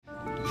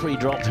Free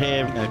drop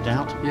here, no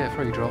doubt. Yeah,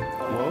 free drop.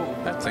 Whoa,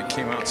 that thing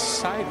came out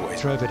sideways.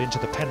 Drove it into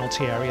the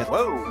penalty area.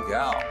 Whoa,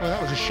 yeah. Well,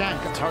 that was a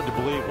shank. It's hard to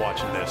believe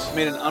watching this.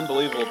 Made an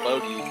unbelievable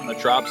bogey in the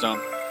drop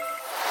zone.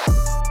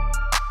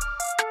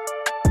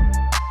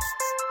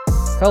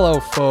 Hello,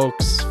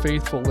 folks,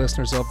 faithful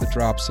listeners of the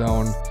Drop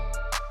Zone.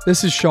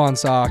 This is Sean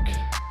Zock,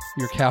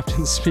 your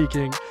captain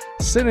speaking,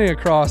 sitting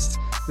across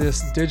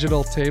this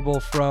digital table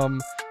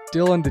from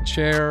Dylan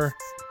Dethier,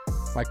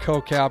 my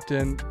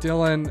co-captain.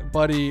 Dylan,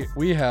 buddy,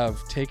 we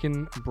have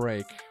taken a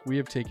break. We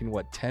have taken,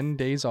 10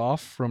 days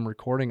off from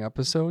recording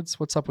episodes?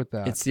 What's up with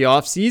that? It's the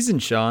off season,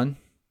 Sean.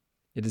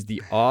 It is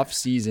the off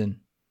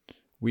season.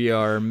 We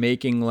are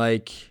making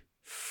like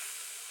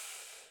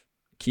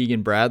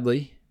Keegan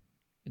Bradley,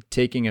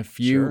 taking a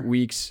few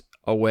weeks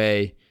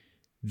away.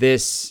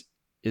 This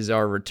is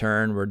our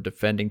return. We're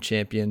defending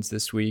champions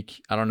this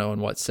week. I don't know in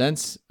what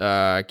sense.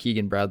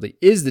 Keegan Bradley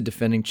is the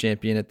defending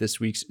champion at this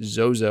week's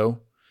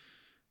Zozo.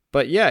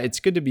 But yeah, it's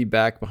good to be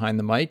back behind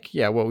the mic.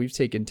 Yeah, well, we've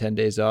taken 10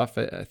 days off.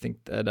 I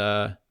think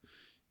that,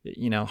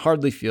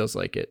 hardly feels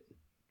like it.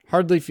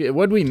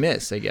 What'd we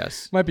miss, I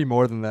guess? Might be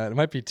more than that. It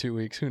might be 2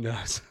 weeks. Who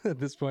knows at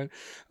this point?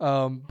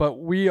 But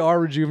we are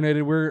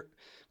rejuvenated.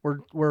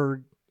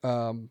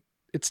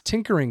 It's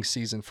tinkering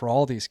season for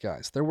all these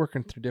guys. They're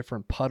working through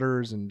different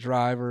putters and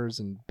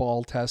drivers and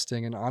ball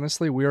testing. And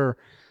honestly, we're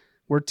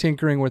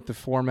tinkering with the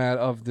format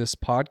of this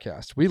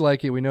podcast. We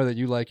like it. We know that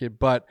you like it,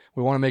 but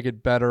we want to make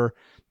it better.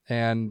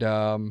 And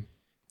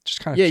just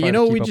kind of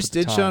what we just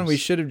did, Sean? We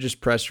should have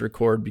just pressed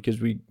record because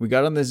we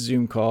got on this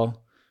Zoom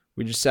call.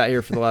 We just sat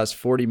here for the last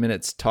 40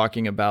 minutes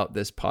talking about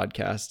this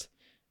podcast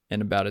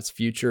and about its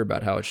future,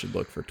 about how it should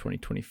look for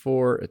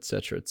 2024, et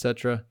cetera, et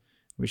cetera.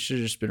 We should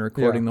have just been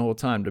recording the whole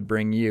time to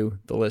bring you,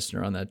 the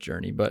listener, on that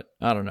journey. But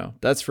I don't know.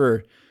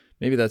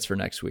 Maybe that's for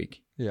next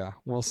week. Yeah,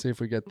 we'll see if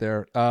we get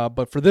there.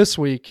 But for this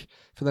week,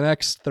 for the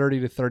next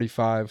 30 to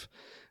 35,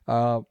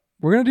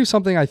 we're going to do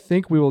something I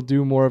think we will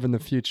do more of in the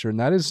future, and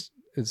that is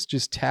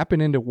just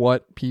tapping into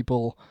what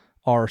people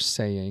are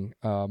saying.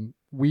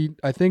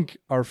 I think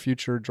our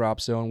future Drop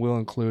Zone will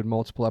include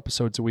multiple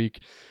episodes a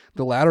week,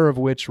 the latter of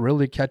which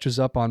really catches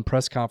up on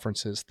press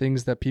conferences,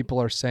 things that people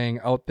are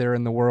saying out there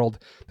in the world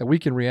that we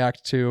can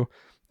react to.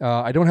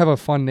 I don't have a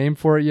fun name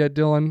for it yet,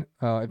 Dylan,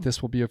 if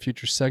this will be a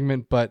future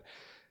segment, but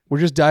we're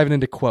just diving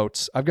into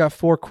quotes. I've got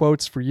 4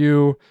 quotes for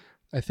you.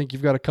 I think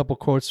you've got a couple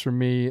quotes for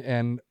me,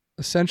 and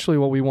essentially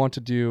what we want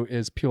to do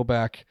is peel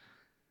back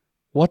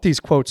what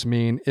these quotes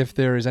mean, if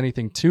there is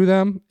anything to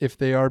them, if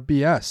they are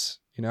BS,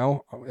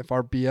 if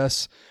our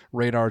BS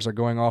radars are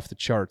going off the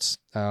charts.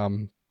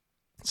 Some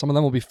of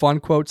them will be fun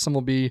quotes, some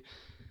will be a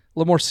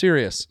little more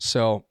serious.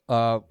 So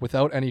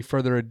without any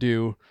further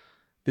ado,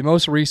 the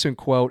most recent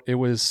quote, it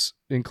was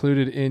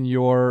included in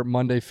your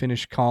Monday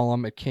Finish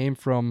column. It came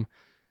from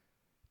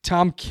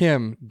Tom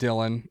Kim,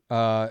 Dylan.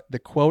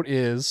 The quote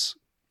is,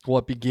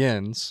 it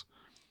begins,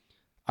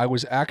 "I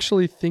was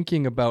actually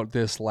thinking about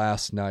this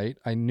last night.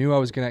 I knew I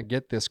was going to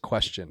get this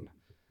question."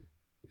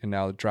 And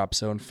now the Drop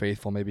Zone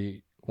faithful may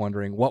be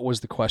wondering, what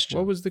was the question?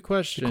 What was the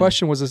question?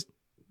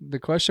 The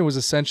question was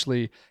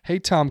essentially, "Hey,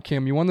 Tom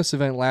Kim, you won this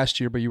event last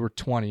year, but you were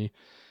 20.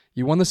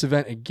 You won this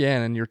event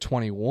again and you're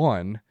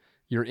 21.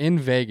 You're in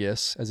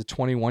Vegas as a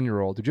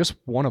 21-year-old who just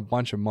won a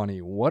bunch of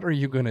money. What are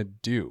you going to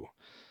do?"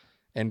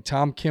 And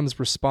Tom Kim's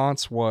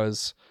response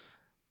was,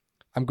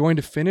 "I'm going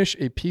to finish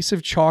a piece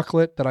of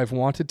chocolate that I've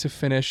wanted to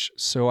finish,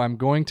 so I'm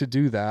going to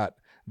do that.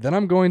 Then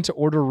I'm going to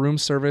order room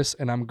service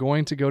and I'm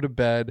going to go to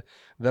bed.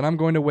 Then I'm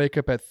going to wake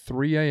up at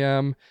 3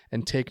 a.m.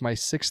 and take my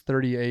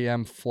 6:30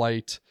 a.m.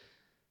 flight."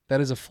 That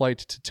is a flight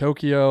to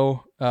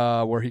Tokyo,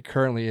 where he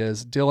currently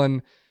is.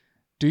 Dylan,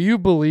 do you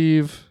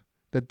believe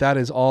that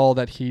is all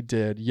that he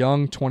did?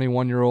 Young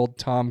 21-year-old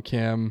Tom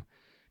Kim,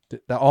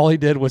 that all he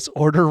did was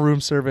order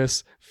room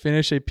service,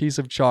 finish a piece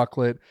of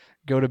chocolate,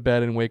 go to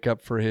bed, and wake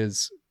up for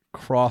his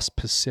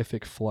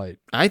cross-Pacific flight?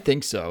 I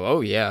think so.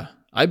 Oh, yeah.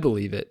 I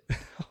believe it.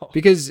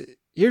 Because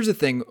here's the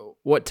thing.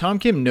 What Tom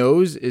Kim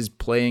knows is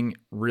playing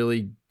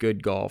really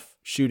good golf,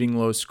 shooting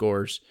low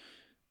scores,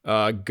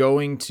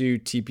 going to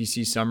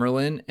TPC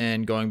Summerlin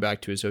and going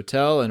back to his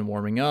hotel and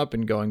warming up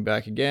and going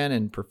back again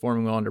and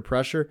performing well under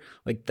pressure.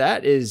 Like,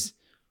 that is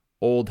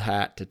old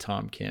hat to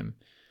Tom Kim.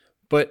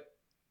 But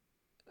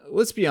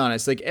let's be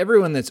honest, like,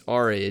 everyone that's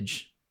our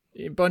age,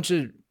 a bunch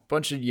of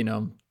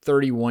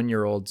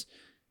 31-year-olds,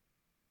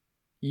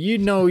 you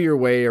know your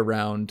way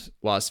around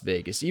Las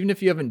Vegas. Even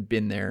if you haven't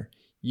been there,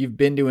 you've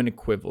been to an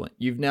equivalent.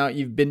 You've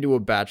been to a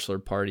bachelor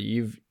party.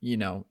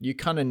 You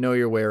kind of know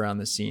your way around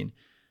the scene.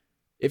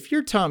 If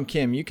you're Tom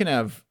Kim, you can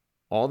have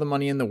all the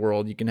money in the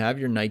world. You can have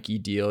your Nike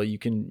deal. You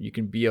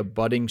can be a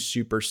budding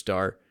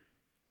superstar.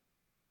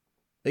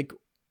 Like,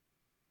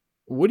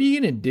 what are you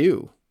going to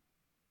do?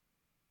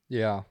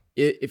 Yeah.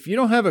 If you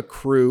don't have a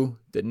crew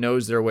that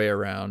knows their way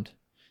around,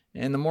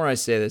 and the more I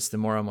say this, the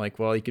more I'm like,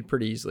 well, you could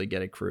pretty easily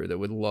get a crew that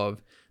would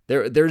love.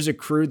 There's a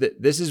crew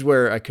that, this is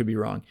where I could be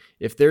wrong.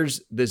 If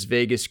there's this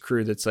Vegas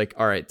crew that's like,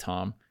 all right,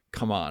 Tom,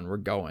 come on, we're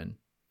going.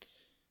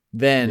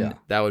 then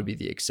that would be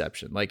the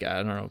exception. Like, I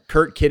don't know,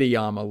 Kurt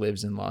Kitayama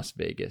lives in Las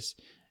Vegas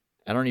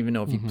I don't even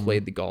know if he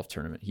played the golf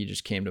tournament. He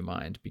just came to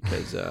mind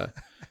because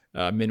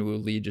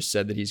Minwoo Lee just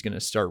said that he's going to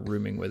start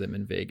rooming with him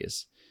in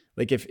Vegas.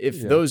 Like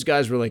if those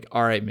guys were like,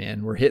 all right,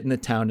 man, we're hitting the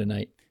town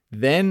tonight,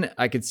 then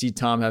I could see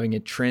Tom having a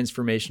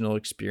transformational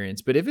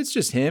experience. But if it's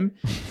just him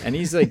and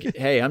he's like,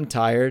 hey, I'm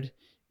tired.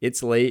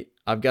 It's late.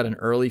 I've got an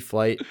early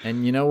flight.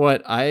 And you know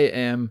what? I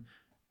am,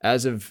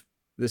 as of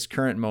this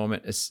current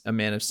moment, a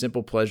man of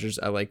simple pleasures.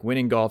 I like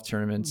winning golf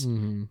tournaments.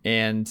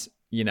 And,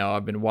 you know,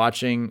 I've been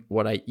watching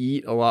what I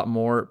eat a lot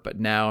more, but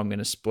now I'm going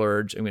to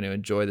splurge. I'm going to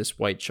enjoy this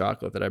white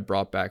chocolate that I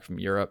brought back from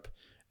Europe.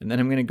 And then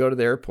I'm going to go to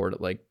the airport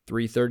at like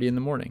 3:30 in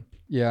the morning.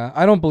 Yeah,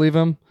 I don't believe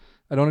him.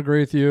 I don't agree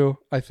with you.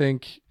 I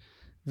think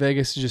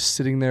Vegas is just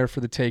sitting there for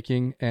the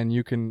taking, and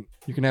you can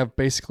have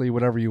basically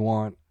whatever you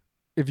want.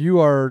 If you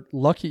are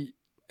lucky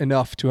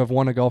enough to have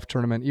won a golf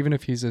tournament, even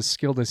if he's as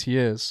skilled as he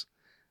is,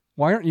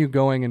 why aren't you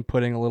going and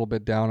putting a little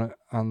bit down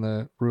on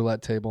the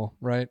roulette table,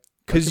 right?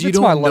 Because you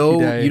don't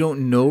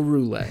know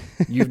roulette.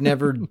 You've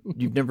never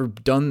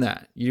done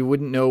that. You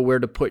wouldn't know where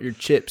to put your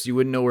chips. You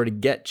wouldn't know where to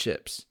get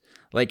chips.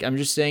 Like, I'm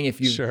just saying, if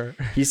you, sure.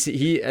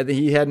 He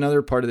had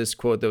another part of this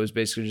quote that was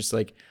basically just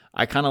like,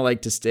 I kind of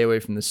like to stay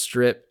away from the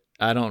strip.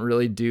 I don't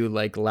really do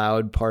like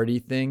loud party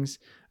things.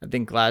 I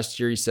think last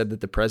year he said that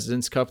the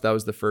President's Cup, that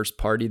was the first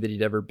party that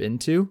he'd ever been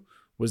to,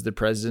 was the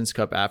President's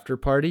Cup after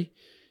party.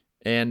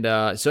 And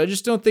so I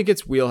just don't think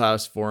it's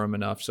wheelhouse for him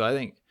enough. So I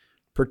think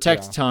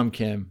protect Tom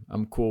Kim.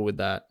 I'm cool with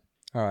that.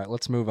 All right,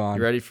 let's move on.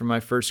 You ready for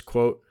my first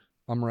quote?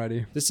 I'm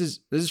ready. This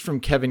is from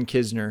Kevin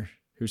Kisner,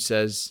 who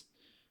says,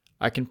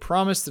 I can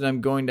promise that I'm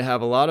going to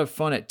have a lot of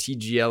fun at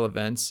TGL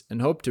events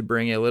and hope to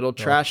bring a little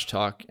trash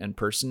talk and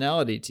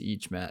personality to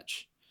each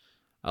match.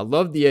 I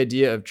love the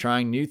idea of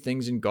trying new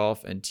things in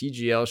golf, and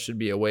TGL should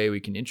be a way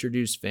we can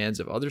introduce fans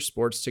of other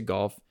sports to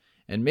golf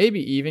and maybe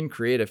even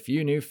create a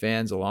few new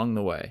fans along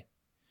the way.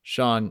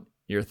 Sean,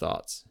 your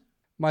thoughts?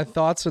 My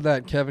thoughts are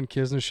that Kevin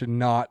Kisner should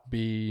not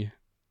be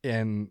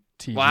in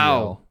TGL.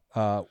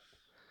 Wow.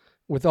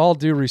 With all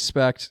due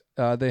respect,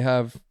 they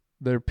have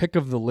their pick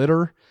of the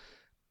litter.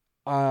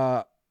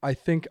 I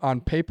think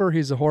on paper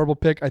he's a horrible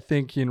pick. I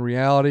think in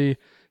reality,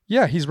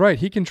 yeah, he's right.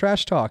 He can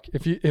trash talk.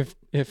 If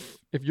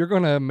you're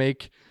gonna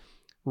make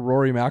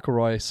Rory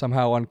McIlroy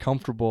somehow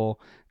uncomfortable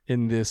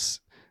in this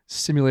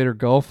simulator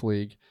golf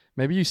league,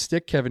 maybe you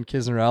stick Kevin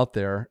Kisner out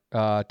there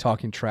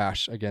talking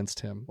trash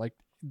against him. Like,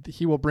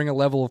 he will bring a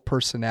level of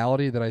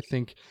personality that I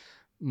think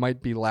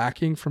might be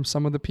lacking from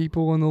some of the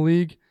people in the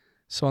league.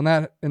 So in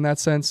that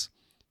sense,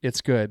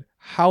 it's good.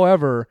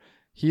 However,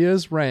 he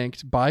is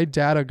ranked by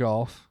Data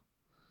Golf,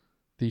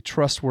 the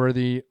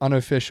trustworthy,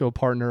 unofficial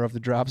partner of the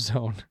Drop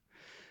Zone,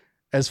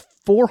 as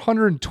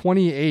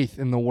 428th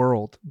in the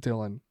world,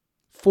 Dylan.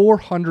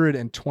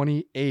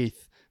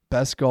 428th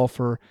best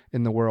golfer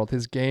in the world.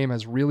 His game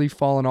has really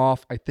fallen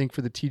off, I think,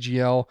 for the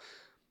TGL.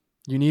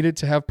 You need it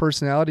to have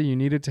personality. You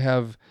need it to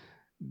have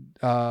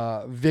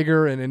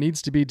vigor, and it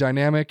needs to be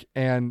dynamic.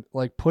 And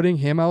like, putting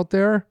him out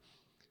there,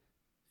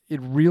 it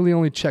really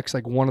only checks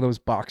like one of those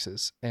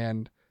boxes.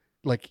 And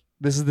like,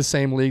 this is the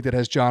same league that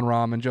has John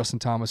Rahm and Justin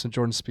Thomas and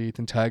Jordan Spieth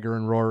and Tiger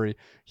and Rory.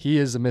 He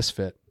is a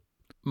misfit.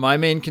 My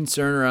main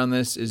concern around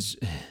this is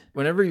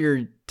whenever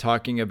you're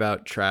talking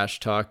about trash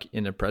talk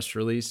in a press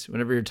release,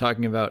 whenever you're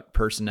talking about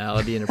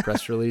personality in a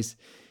press release,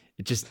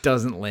 it just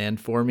doesn't land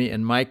for me.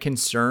 And my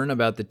concern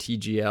about the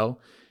TGL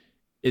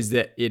is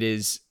that it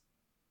is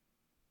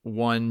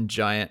one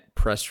giant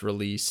press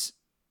release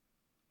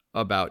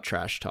about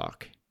trash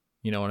talk.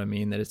 You know what I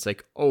mean? That it's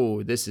like,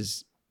 oh, this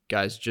is,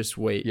 guys, just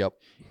wait. Yep.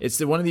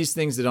 It's one of these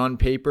things that on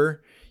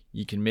paper,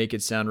 you can make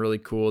it sound really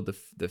cool.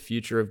 The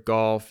future of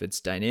golf,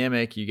 it's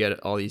dynamic. You get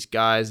all these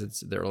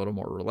guys, they're a little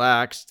more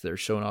relaxed. They're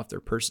showing off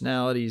their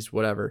personalities,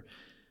 whatever.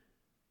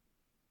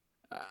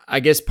 I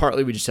guess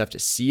partly we just have to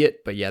see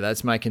it. But yeah,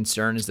 that's my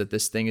concern, is that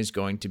this thing is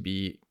going to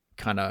be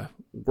kind of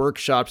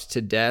workshopped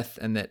to death,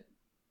 and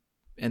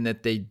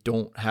that they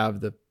don't have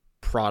the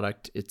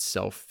product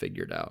itself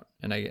figured out.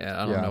 And I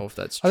don't know if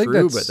that's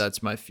true, but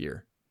that's my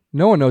fear.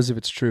 No one knows if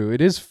it's true. It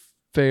is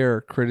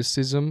fair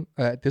criticism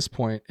at this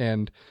point,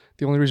 and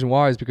the only reason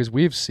why is because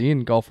we've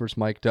seen golfers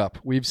mic'd up.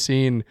 We've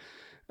seen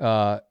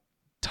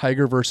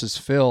Tiger versus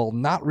Phil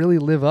not really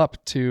live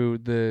up to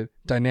the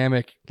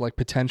dynamic like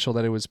potential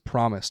that it was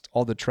promised.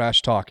 All the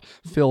trash talk,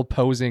 Phil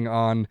posing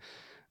on,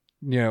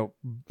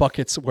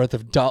 buckets worth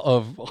of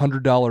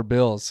 $100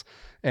 bills,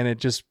 and it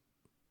just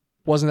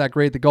wasn't that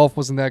great. The golf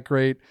wasn't that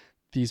great.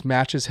 These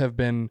matches have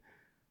been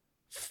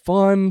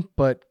fun,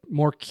 but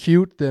more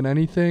cute than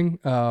anything.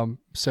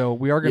 So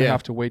we are going to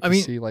have to wait to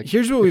see. Like,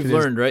 here's what we've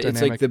learned, right?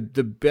 Dynamic. It's like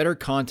the better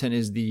content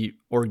is the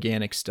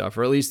organic stuff,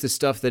 or at least the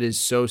stuff that is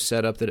so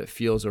set up that it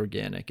feels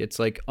organic. It's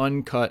like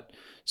uncut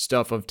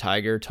stuff of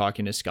Tiger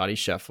talking to Scotty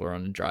Scheffler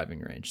on the driving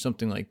range,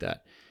 something like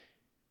that.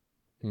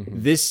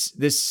 Mm-hmm.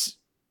 This,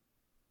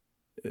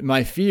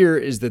 my fear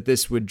is that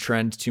this would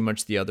trend too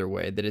much the other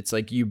way. That it's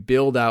like you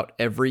build out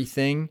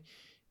everything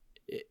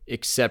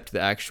except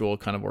the actual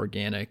kind of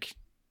organic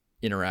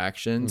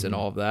interactions and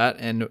all of that.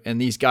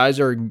 And these guys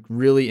are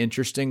really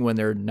interesting when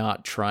they're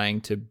not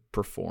trying to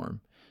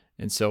perform.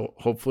 And so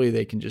hopefully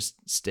they can just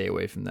stay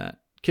away from that.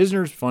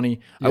 Kisner's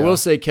funny. Yeah. I will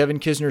say Kevin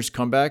Kisner's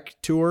comeback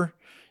tour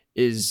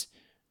is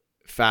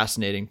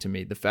fascinating to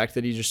me. The fact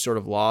that he just sort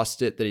of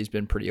lost it, that he's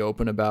been pretty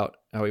open about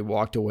how he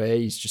walked away.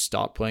 He's just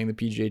stopped playing the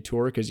PGA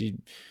Tour because he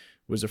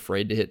was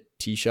afraid to hit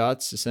tee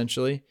shots,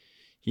 essentially.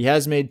 He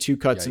has made 2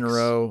 cuts in a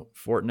row,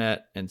 Fortinet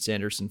and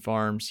Sanderson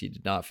Farms. He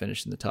did not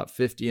finish in the top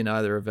 50 in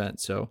either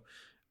event. So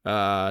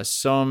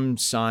some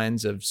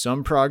signs of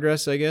some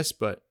progress, I guess,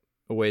 but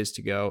a ways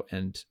to go.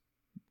 And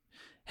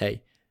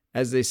hey,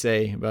 as they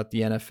say about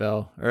the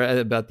NFL or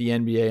about the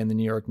NBA and the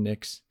New York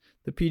Knicks,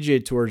 the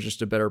PGA Tour is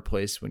just a better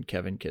place when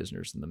Kevin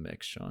Kisner's in the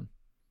mix, Sean.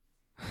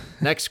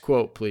 Next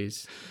quote,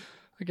 please.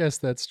 I guess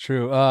that's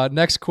true.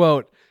 Next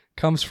quote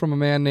comes from a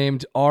man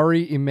named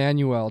Ari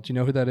Emanuel. Do you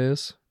know who that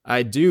is?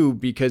 I do,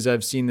 because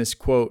I've seen this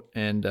quote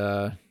and,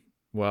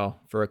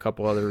 well, for a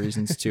couple other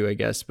reasons too, I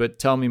guess. But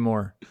tell me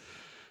more.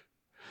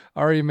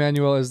 Ari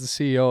Emanuel is the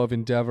CEO of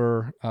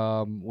Endeavor,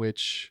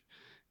 which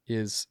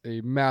is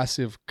a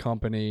massive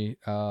company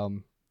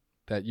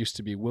that used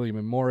to be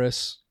William &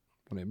 Morris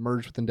when it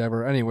merged with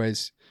Endeavor.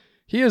 Anyways,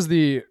 he is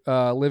the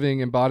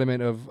living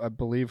embodiment of, I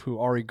believe, who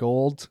Ari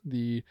Gold,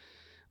 the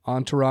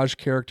Entourage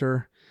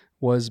character,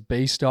 was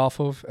based off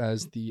of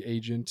as the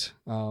agent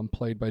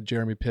played by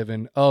Jeremy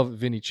Piven of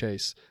Vinny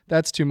Chase.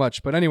 That's too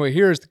much. But anyway,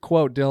 here's the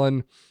quote,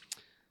 Dylan.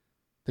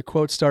 The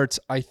quote starts,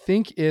 "I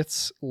think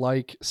it's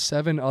like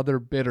 7 other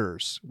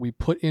bidders. We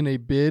put in a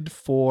bid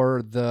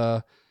for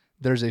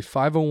there's a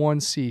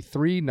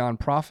 501c3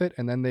 nonprofit,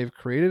 and then they've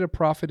created a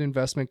profit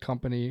investment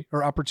company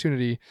or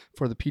opportunity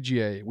for the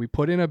PGA. We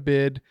put in a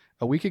bid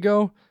a week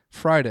ago,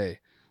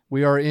 Friday.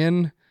 We are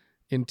in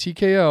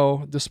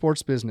TKO, the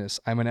sports business.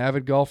 I'm an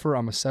avid golfer.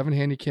 I'm a 7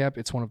 handicap.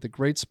 It's one of the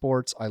great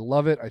sports. I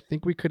love it. I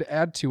think we could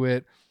add to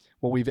it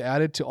what we've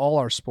added to all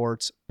our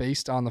sports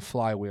based on the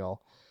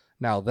flywheel."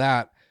 Now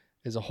that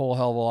is a whole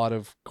hell of a lot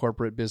of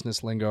corporate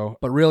business lingo.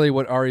 But really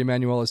what Ari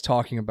Emanuel is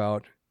talking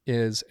about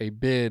is a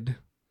bid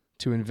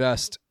to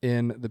invest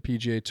in the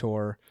PGA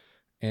Tour,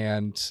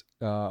 and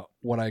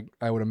what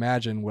I would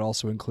imagine would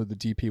also include the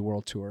DP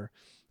World Tour,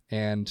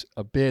 and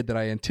a bid that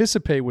I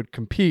anticipate would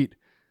compete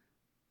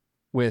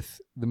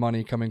with the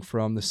money coming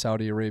from the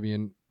Saudi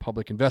Arabian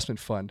Public Investment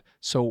Fund.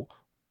 So,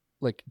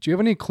 like, do you have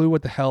any clue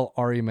what the hell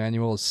Ari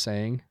Emanuel is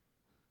saying?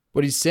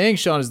 What he's saying,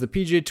 Sean, is the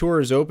PGA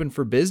Tour is open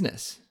for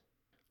business.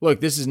 Look,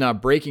 this is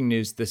not breaking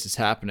news. This is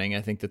happening.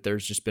 I think that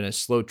there's just been a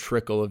slow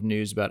trickle of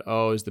news about,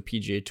 is the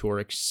PGA Tour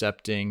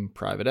accepting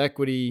private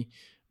equity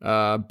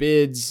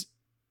bids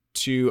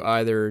to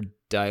either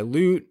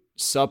dilute,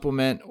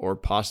 supplement, or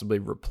possibly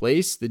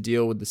replace the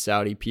deal with the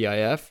Saudi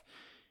PIF.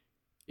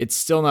 It's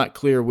still not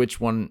clear which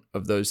one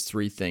of those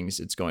 3 things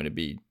it's going to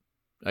be.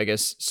 I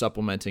guess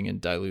supplementing and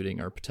diluting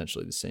are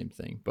potentially the same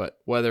thing, but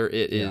whether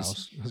it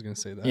is I was going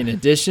to say that. in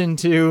addition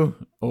to,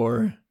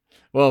 or,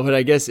 well, but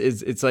I guess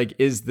it's like,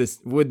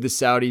 would the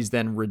Saudis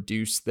then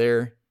reduce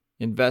their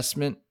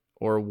investment,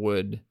 or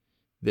would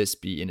this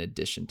be in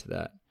addition to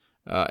that?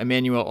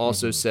 Emmanuel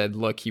also said,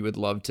 look, he would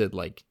love to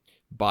like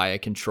buy a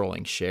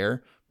controlling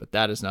share, but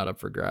that is not up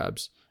for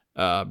grabs.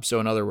 So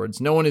in other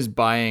words, no one is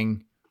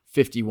buying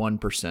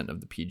 51%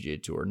 of the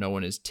PGA Tour. No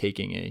one is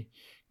taking a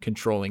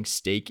controlling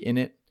stake in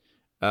it.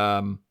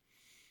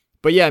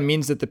 But yeah, it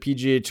means that the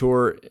PGA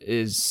Tour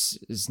is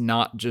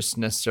not just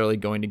necessarily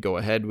going to go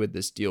ahead with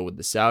this deal with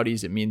the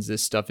Saudis. It means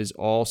this stuff is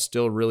all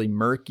still really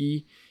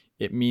murky.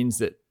 It means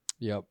that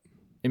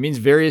it means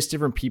various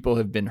different people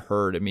have been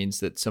hurt. It means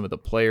that some of the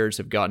players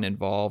have gotten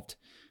involved.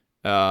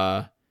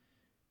 And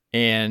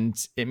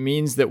it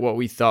means that what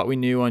we thought we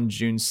knew on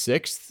June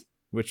 6th,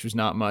 which was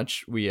not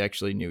much, we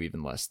actually knew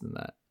even less than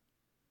that.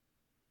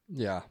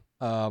 Yeah.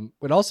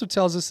 It also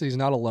tells us that he's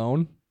not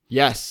alone.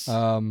 Yes.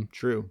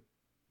 True.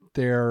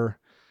 There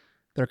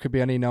could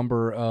be any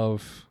number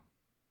of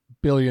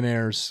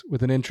billionaires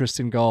with an interest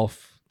in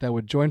golf that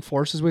would join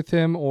forces with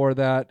him, or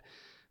that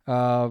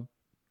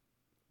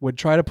would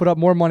try to put up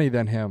more money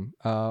than him.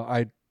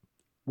 I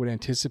would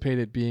anticipate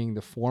it being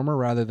the former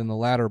rather than the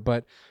latter,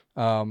 but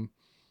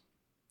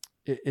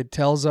it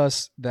tells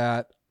us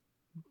that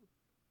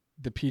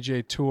the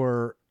PGA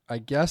Tour, I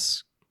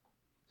guess,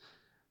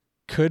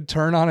 could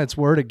turn on its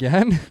word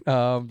again,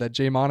 that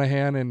Jay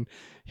Monahan and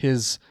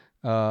his,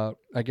 I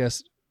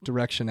guess,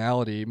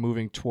 directionality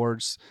moving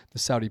towards the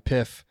Saudi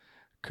PIF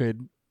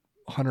could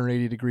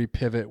 180-degree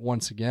pivot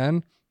once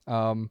again.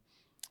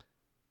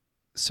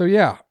 So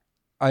yeah,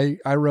 I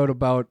wrote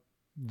about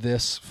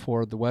this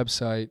for the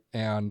website,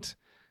 and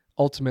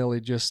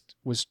ultimately just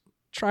was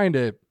trying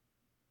to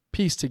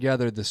piece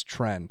together this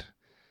trend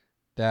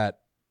that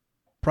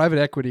private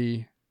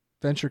equity,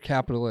 venture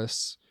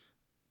capitalists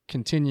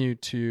continue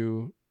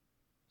to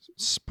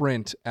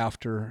sprint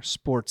after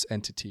sports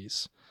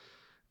entities.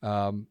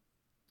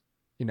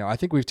 I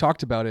think we've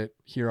talked about it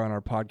here on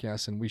our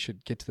podcast, and we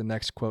should get to the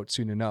next quote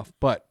soon enough.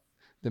 But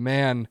the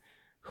man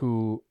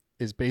who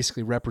is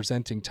basically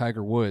representing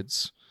Tiger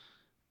Woods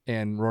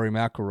and Rory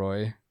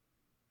McIlroy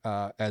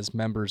as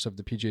members of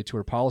the PGA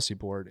Tour Policy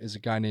Board is a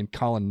guy named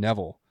Colin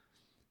Neville.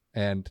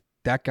 And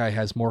that guy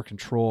has more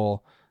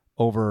control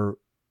over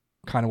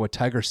kind of what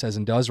Tiger says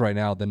and does right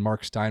now than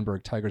Mark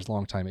Steinberg, Tiger's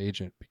longtime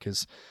agent,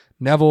 because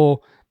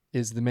Neville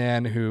is the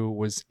man who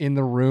was in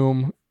the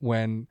room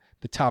when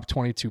the top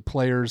 22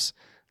 players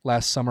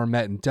last summer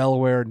met in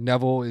Delaware.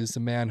 Neville is the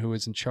man who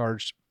is in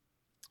charge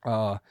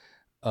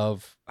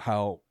of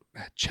how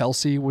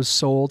Chelsea was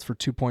sold for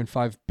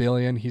 $2.5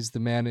 billion. He's the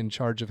man in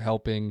charge of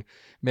helping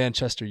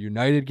Manchester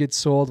United get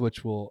sold,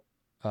 which will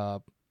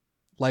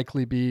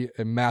likely be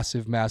a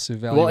massive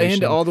valuation. Well,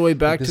 and all the way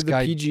back to the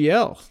guy,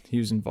 PGL, he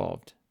was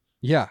involved.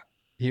 Yeah,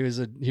 he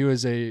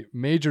was a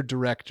major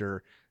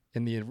director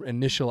in the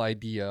initial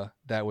idea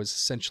that was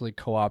essentially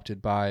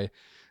co-opted by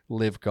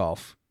LIV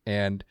Golf.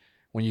 And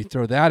when you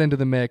throw that into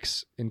the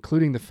mix,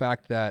 including the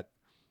fact that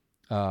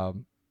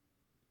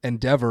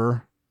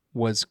Endeavor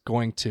was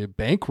going to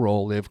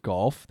bankroll LIV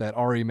Golf, that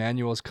Ari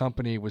Emanuel's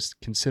company was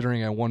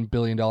considering a $1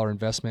 billion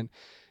investment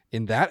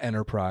in that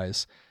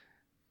enterprise.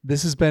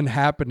 This has been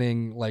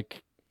happening,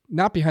 like,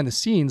 not behind the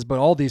scenes, but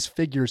all these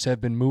figures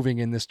have been moving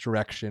in this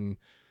direction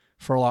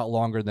for a lot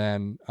longer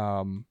than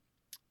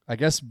I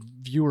guess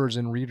viewers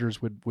and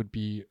readers would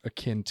be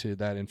akin to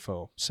that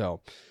info.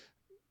 So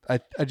I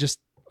just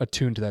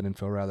attuned to that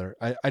info rather.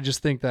 I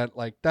just think that,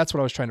 like, that's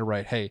what I was trying to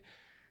write. Hey,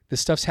 this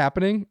stuff's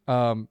happening.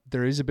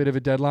 There is a bit of a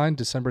deadline,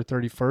 December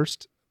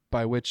 31st,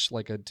 by which,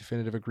 like, a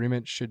definitive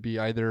agreement should be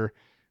either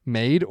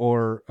made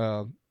or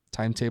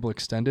timetable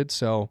extended.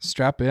 So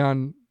strap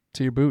in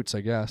to your boots,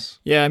 I guess.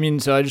 Yeah, I mean,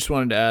 so I just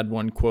wanted to add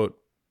one quote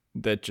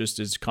that just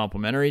is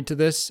complimentary to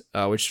this,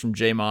 which is from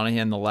Jay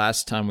Monahan. The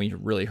last time we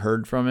really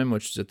heard from him,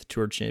 which was at the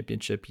Tour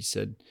Championship, he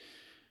said,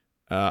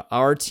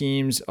 our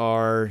teams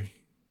are,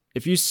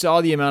 if you saw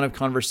the amount of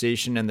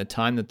conversation and the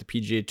time that the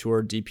PGA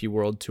Tour, DP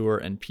World Tour,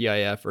 and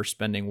PIF are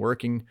spending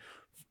working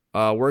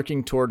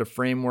toward a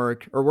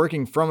framework, or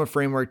working from a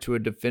framework to a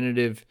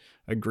definitive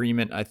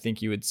agreement, I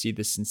think you would see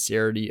the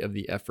sincerity of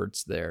the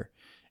efforts there.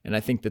 And I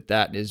think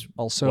that is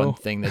also one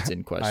thing that's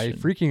in question. I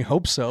freaking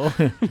hope so.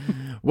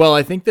 Well,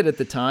 I think that at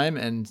the time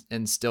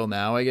and still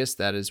now, I guess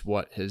that is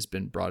what has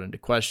been brought into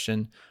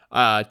question.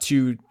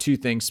 Two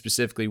things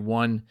specifically.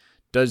 One,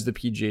 does the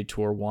PGA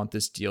Tour want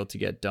this deal to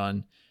get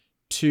done?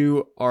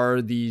 Two, are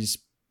these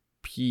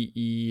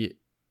PE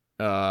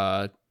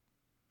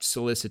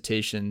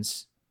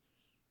solicitations,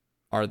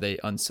 are they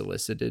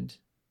unsolicited?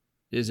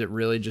 Is it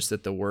really just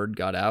that the word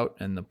got out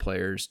and the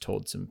players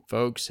told some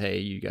folks, hey,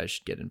 you guys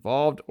should get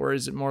involved? Or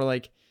is it more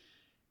like,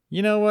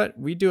 you know what,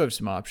 we do have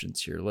some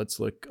options here. Let's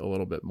look a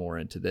little bit more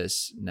into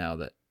this now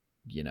that,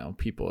 you know,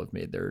 people have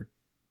made their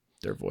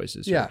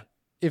voices heard. Yeah.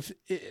 If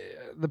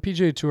the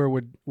PGA Tour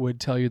would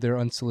tell you they're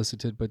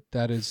unsolicited, but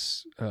that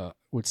is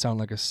would sound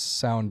like a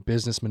sound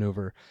business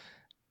maneuver.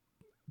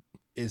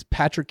 Is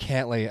Patrick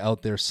Cantlay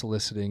out there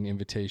soliciting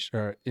invitation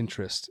or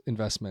interest,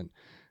 investment?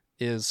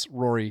 Is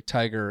Rory,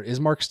 Tiger? Is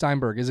Mark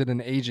Steinberg? Is it an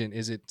agent?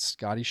 Is it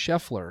Scotty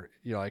Scheffler?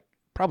 You know, like,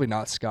 probably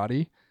not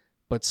Scotty,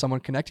 but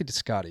someone connected to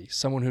Scotty,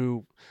 someone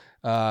who,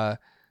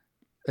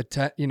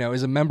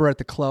 is a member at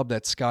the club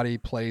that Scotty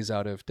plays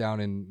out of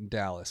down in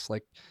Dallas.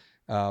 Like,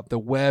 the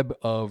web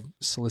of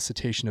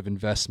solicitation of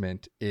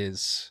investment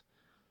is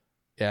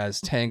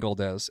as tangled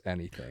as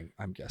anything,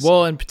 I'm guessing.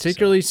 Well, and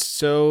particularly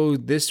so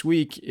this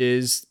week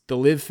is the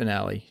LIV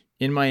finale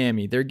in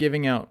Miami. They're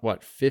giving out,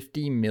 what,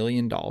 $50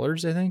 million,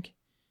 I think?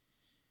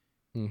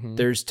 Mm-hmm.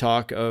 There's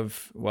talk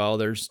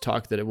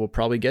that it will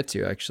probably get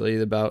to,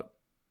 actually, about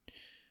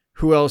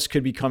who else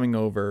could be coming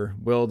over.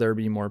 Will there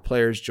be more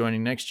players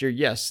joining next year?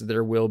 Yes,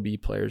 there will be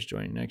players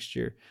joining next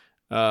year.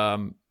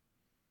 But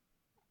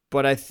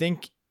I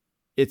think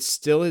it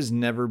still has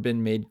never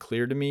been made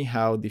clear to me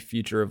how the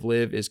future of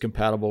LIV is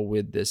compatible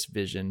with this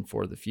vision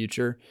for the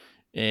future.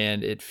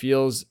 And it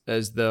feels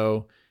as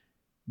though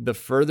the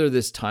further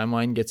this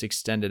timeline gets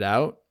extended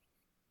out,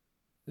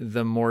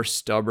 the more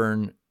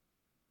stubborn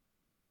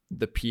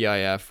the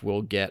PIF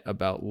will get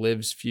about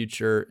LIV's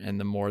future, and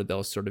the more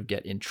they'll sort of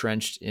get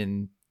entrenched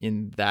in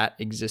that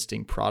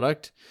existing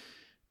product.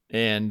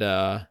 And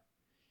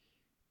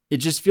it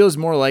just feels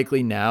more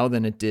likely now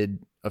than it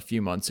did a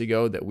few months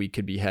ago that we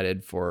could be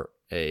headed for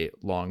a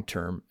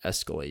long-term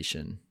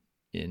escalation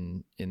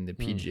in the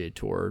PGA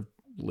Tour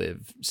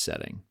LIV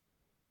setting.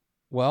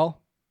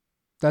 Well,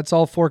 that's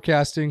all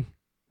forecasting.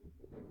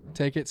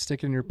 Take it,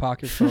 stick it in your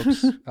pocket,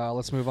 folks.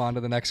 Let's move on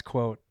to the next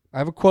quote. I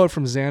have a quote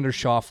from Xander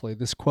Schauffele.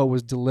 This quote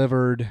was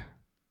delivered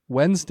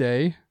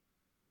Wednesday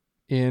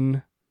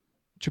in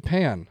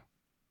Japan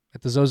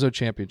at the Zozo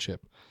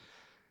Championship.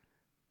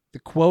 The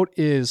quote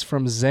is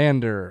from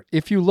Xander.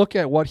 If you look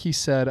at what he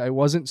said, I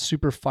wasn't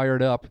super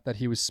fired up that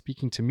he was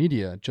speaking to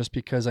media just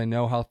because I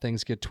know how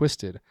things get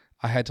twisted.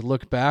 I had to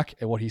look back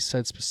at what he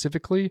said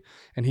specifically,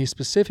 and he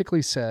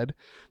specifically said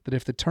that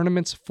if the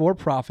tournament's for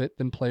profit,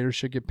 then players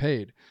should get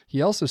paid.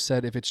 He also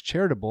said if it's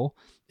charitable,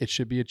 it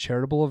should be a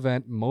charitable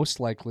event most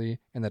likely,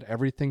 and that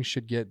everything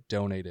should get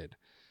donated.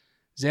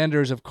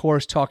 Xander is, of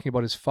course, talking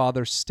about his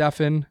father,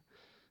 Stefan,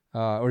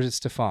 or is it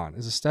Stefan?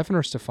 Is it Stefan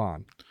or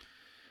Stefan?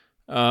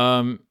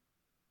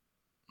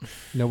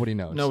 Nobody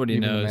knows. Nobody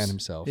Even knows. The man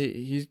himself.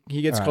 He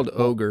gets called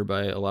Ogre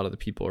by a lot of the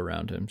people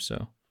around him,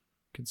 so...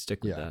 Could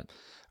stick with that.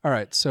 All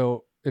right.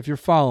 So if you're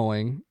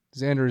following,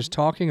 Xander is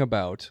talking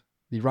about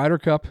the Ryder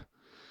Cup,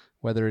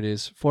 whether it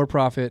is for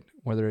profit,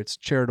 whether it's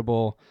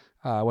charitable,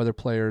 whether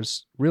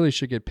players really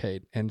should get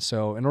paid. And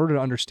so in order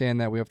to understand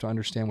that, we have to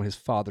understand what his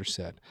father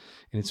said.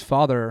 And his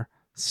father,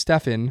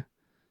 Stefan,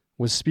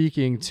 was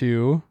speaking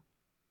to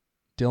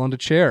Dylan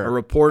Dethier, A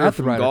reporter at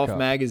the from Ryder Golf Cup.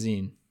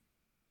 Magazine.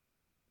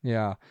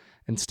 Yeah.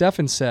 And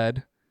Stefan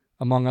said,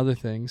 among other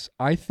things,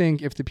 I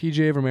think if the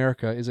PGA of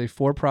America is a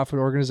for-profit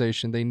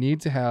organization, they need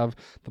to have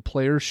the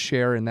players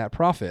share in that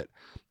profit.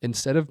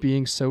 Instead of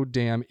being so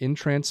damn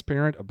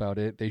intransparent about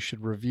it, they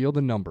should reveal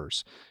the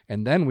numbers.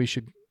 And then we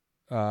should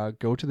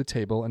go to the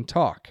table and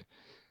talk.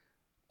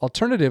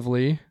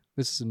 Alternatively,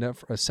 this is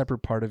a separate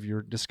part of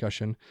your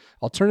discussion.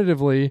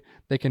 Alternatively,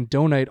 they can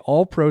donate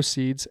all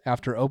proceeds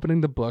after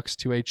opening the books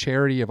to a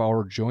charity of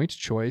our joint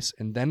choice,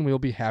 and then we'll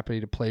be happy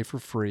to play for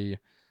free.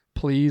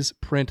 Please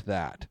print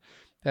that.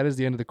 That is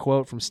the end of the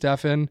quote from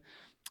Stefan.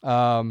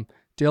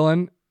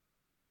 Dylan,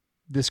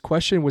 this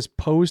question was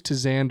posed to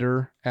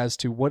Xander as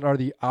to what are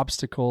the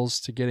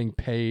obstacles to getting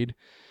paid,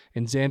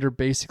 and Xander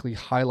basically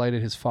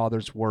highlighted his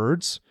father's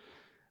words,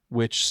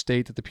 which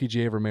state that the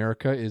PGA of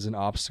America is an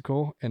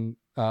obstacle. And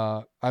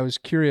I was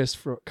curious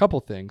for a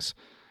couple things.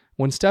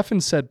 When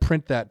Stefan said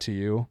print that to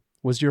you,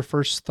 was your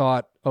first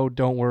thought, oh,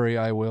 don't worry,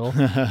 I will?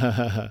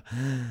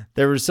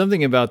 There was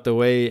something about the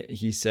way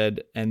he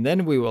said, and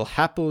then we will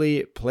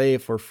happily play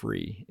for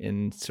free,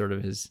 in sort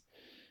of his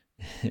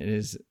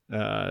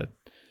little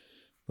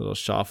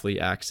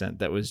Shoffley accent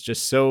that was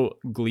just so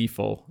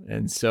gleeful.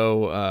 And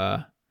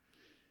so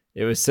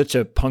it was such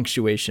a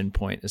punctuation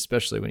point,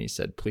 especially when he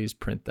said, please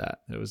print that.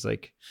 It was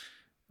like,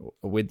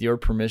 with your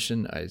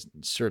permission, I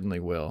certainly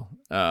will.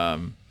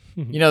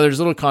 There's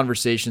little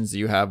conversations that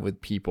you have with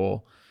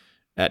people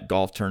at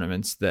golf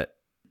tournaments that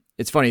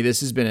it's funny.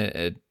 This has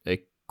been a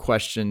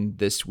question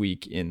this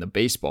week in the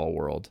baseball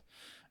world,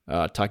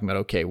 talking about,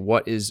 okay,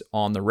 what is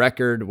on the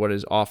record? What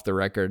is off the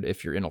record?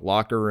 If you're in a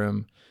locker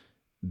room,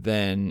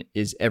 then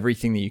is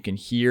everything that you can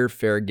hear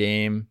fair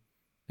game,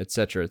 et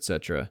cetera, et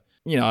cetera.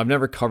 I've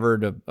never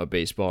covered a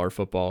baseball or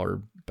football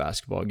or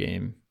basketball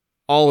game.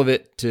 All of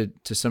it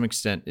to some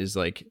extent is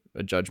like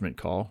a judgment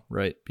call,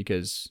 right?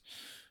 Because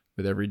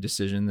with every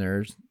decision,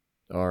 there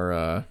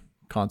are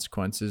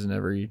consequences, and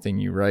everything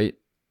you write,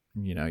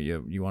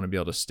 you want to be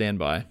able to stand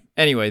by.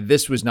 Anyway,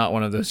 this was not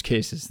one of those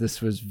cases.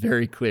 This was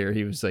very clear.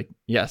 He was like,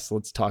 yes,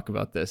 let's talk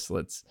about this.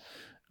 Let's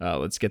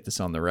get this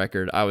on the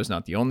record. I was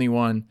not the only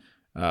one.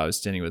 I was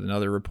standing with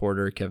another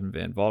reporter, Kevin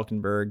Van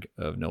Valkenburg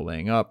of No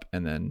Laying Up.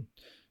 And then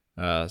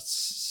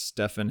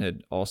Stefan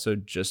had also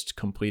just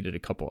completed a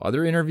couple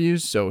other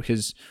interviews. So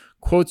his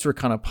quotes were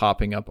kind of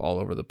popping up all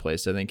over the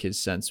place. I think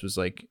his sense was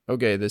like,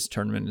 okay, this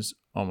tournament is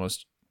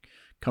almost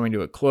coming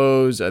to a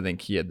close. I think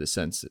he had the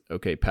sense that,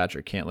 okay,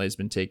 Patrick Cantlay's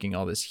been taking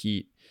all this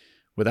heat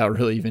without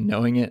really even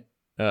knowing it.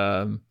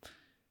 And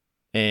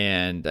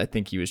I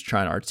think he was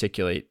trying to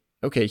articulate,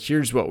 okay,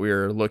 here's what we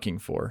were looking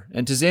for.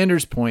 And to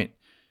Xander's point,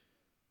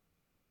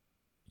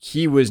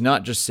 he was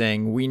not just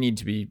saying we need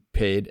to be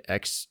paid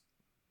X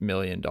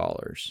million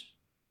dollars.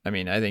 I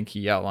mean, I think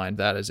he outlined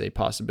that as a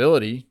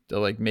possibility that,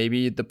 like,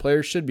 maybe the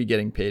players should be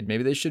getting paid.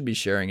 Maybe they should be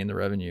sharing in the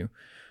revenue.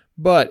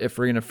 But if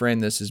we're going to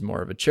frame this as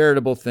more of a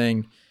charitable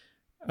thing,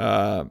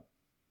 then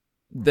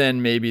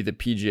maybe the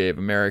PGA of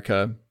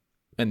America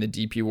and the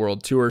DP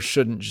World Tour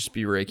shouldn't just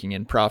be raking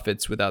in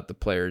profits without the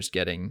players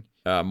getting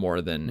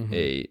more than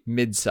a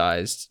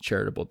mid-sized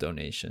charitable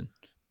donation.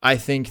 I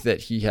think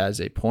that he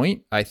has a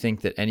point. I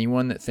think that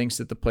anyone that thinks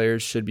that the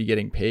players should be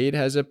getting paid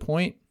has a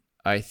point.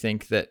 I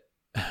think that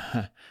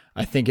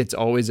I think it's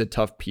always a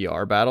tough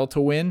PR battle to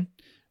win.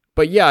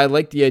 But yeah, I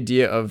like the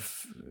idea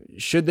of,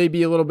 should they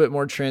be a little bit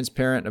more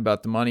transparent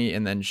about the money,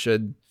 and then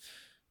should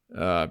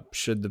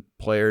the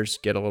players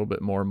get a little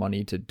bit more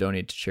money to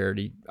donate to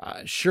charity?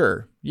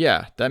 Sure.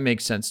 Yeah, that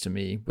makes sense to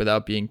me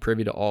without being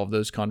privy to all of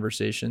those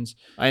conversations.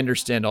 I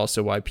understand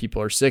also why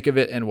people are sick of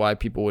it and why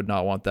people would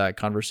not want that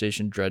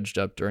conversation dredged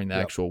up during the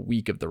actual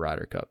week of the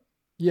Ryder Cup.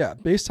 Yeah,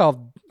 based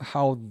on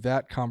how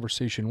that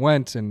conversation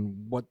went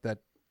and what that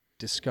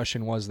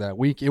discussion was that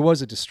week, it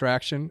was a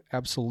distraction,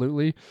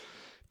 absolutely,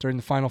 during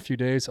the final few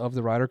days of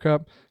the Ryder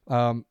Cup.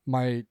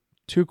 My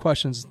two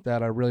questions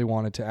that I really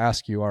wanted to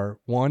ask you are,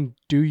 one,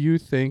 do you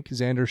think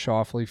Xander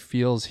Schauffele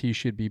feels he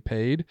should be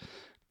paid?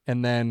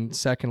 And then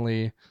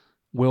secondly,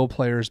 will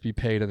players be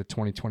paid at the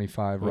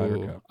 2025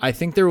 Ryder Cup? I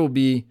think there will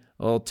be,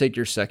 I'll take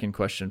your second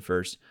question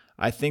first.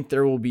 I think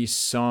there will be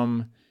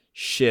some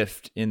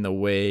shift in the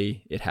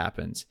way it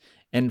happens.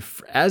 And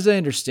as I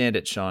understand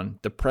it, Sean,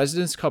 the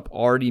President's Cup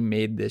already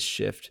made this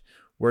shift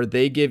where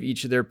they give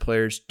each of their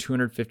players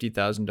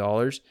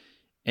 $250,000.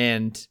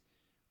 And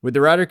with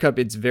the Ryder Cup,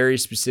 it's very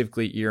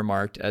specifically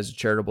earmarked as a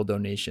charitable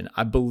donation.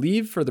 I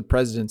believe for the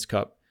President's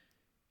Cup,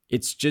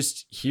 it's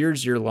just,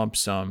 here's your lump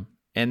sum.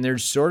 And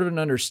there's sort of an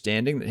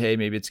understanding that, hey,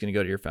 maybe it's going to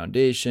go to your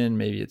foundation.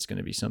 Maybe it's going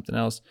to be something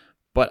else.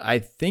 But I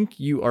think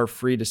you are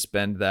free to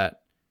spend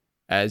that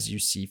as you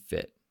see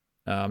fit.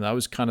 That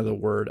was kind of the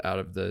word out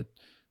of the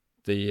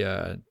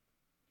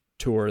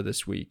tour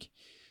this week.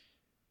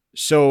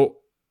 So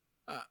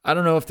I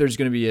don't know if there's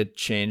going to be a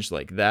change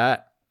like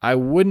that. I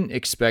wouldn't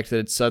expect that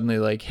it's suddenly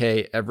like,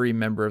 hey, every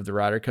member of the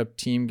Ryder Cup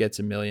team gets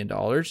 $1 million.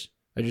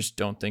 I just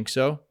don't think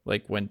so.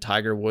 Like when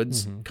Tiger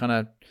Woods kind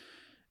of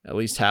at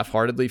least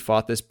half-heartedly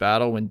fought this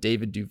battle, when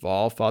David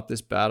Duval fought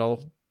this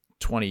battle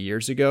 20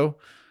 years ago,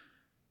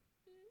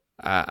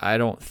 I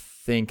don't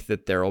think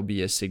that there will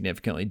be a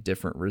significantly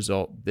different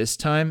result this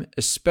time,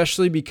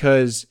 especially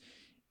because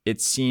it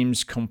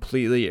seems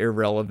completely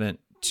irrelevant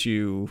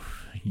to,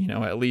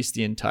 at least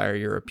the entire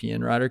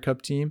European Ryder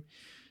Cup team.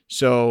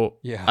 So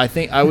yeah. I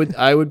think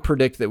I would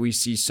predict that we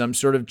see some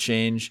sort of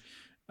change.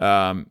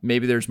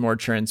 Maybe there's more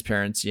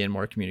transparency and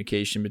more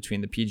communication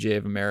between the PGA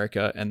of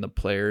America and the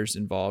players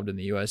involved in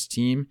the U.S.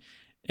 team.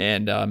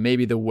 And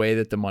maybe the way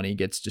that the money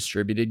gets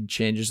distributed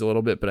changes a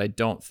little bit, but I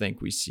don't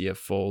think we see a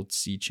full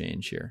sea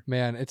change here.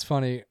 Man, it's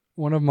funny.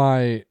 One of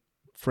my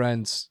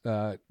friends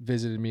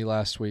visited me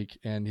last week,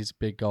 and he's a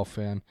big golf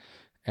fan.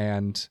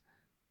 And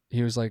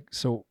he was like,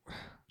 so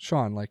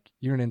Sean, like,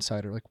 you're an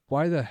insider. Like,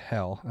 why the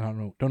hell? I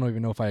don't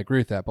even know if I agree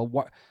with that, but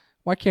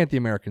why can't the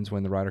Americans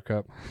win the Ryder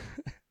Cup?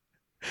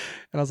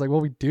 And I was like,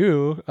 well, we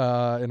do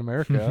in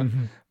America,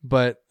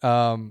 but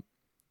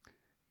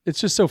it's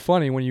just so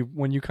funny when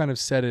you kind of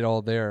said it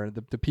all there.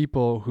 The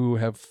people who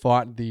have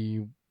fought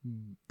the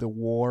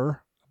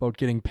war about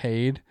getting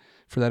paid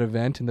for that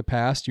event in the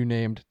past, you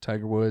named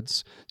Tiger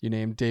Woods, you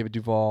named David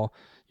Duval,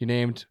 you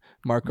named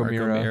Marco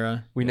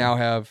Mira. We now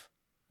have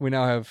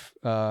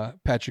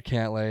Patrick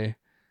Cantlay,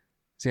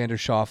 Xander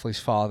Schauffele's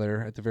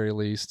father at the very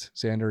least.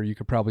 Xander, you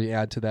could probably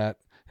add to that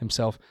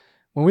himself.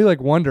 When we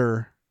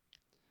wonder,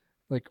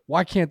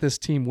 why can't this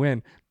team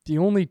win? The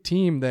only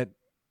team that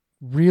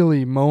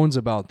really moans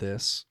about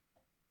this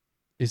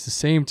is the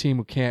same team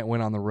who can't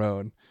win on the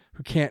road,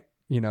 who can't,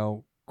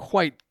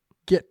 quite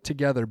get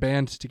together,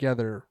 band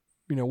together,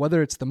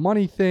 whether it's the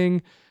money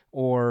thing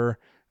or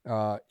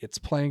it's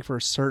playing for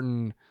a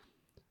certain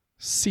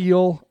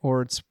seal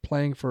or it's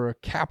playing for a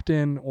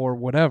captain or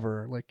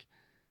whatever. Like,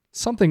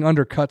 something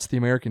undercuts the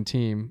American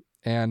team,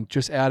 and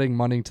just adding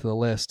money to the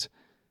list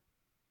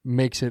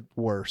makes it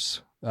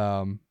worse.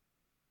 And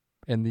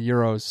the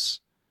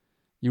Euros,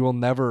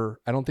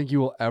 I don't think you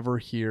will ever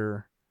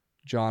hear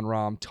Jon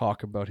Rahm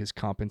talk about his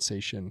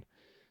compensation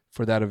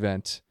for that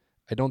event.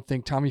 I don't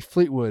think Tommy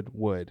Fleetwood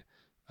would.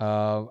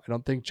 I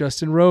don't think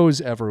Justin Rose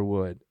ever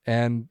would.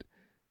 And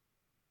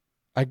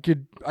I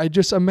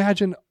just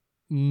imagine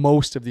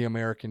most of the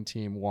American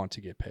team want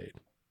to get paid.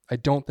 I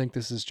don't think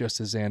this is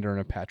just a Xander and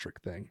a Patrick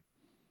thing.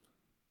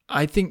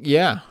 I think,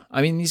 yeah.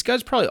 I mean, these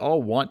guys probably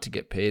all want to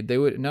get paid.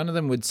 None of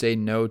them would say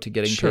no to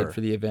getting paid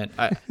for the event.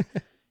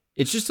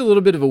 It's just a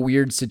little bit of a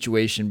weird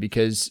situation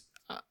because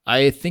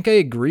I think I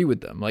agree with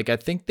them. Like, I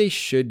think they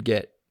should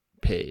get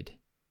paid,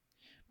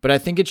 but I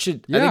think I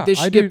think they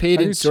should get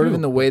paid in sort of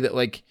in the way that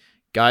like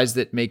guys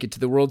that make it to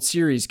the World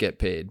Series get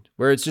paid,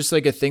 where it's just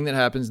like a thing that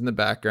happens in the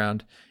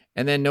background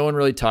and then no one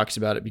really talks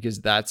about it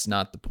because that's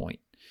not the point.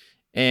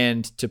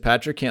 And to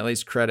Patrick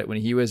Cantlay's credit,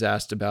 when he was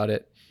asked about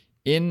it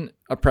in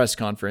a press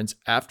conference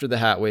after the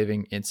hat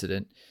waving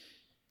incident,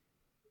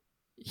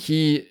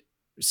 he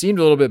seemed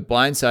a little bit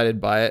blindsided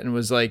by it and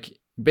was like,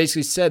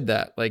 basically said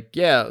that, like,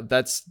 yeah,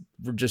 that's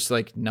just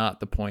like not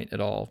the point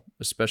at all,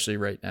 especially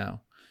right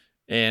now.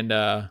 And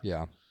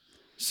yeah.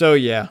 So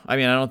yeah, I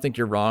mean, I don't think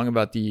you're wrong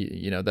about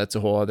that's a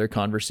whole other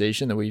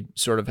conversation that we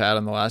sort of had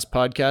on the last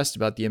podcast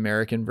about the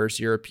American versus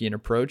European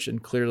approach.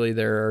 And clearly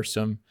there are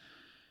some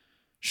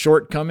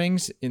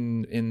shortcomings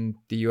in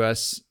the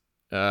U.S.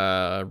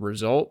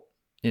 Result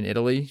in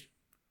Italy.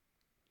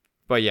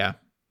 But yeah,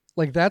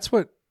 like that's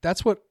what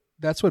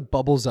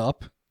bubbles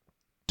up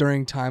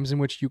during times in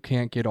which you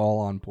can't get all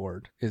on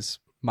board is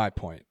my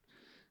point.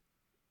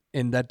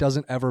 And that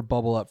doesn't ever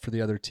bubble up for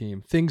the other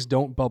team. Things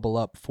don't bubble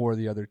up for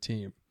the other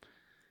team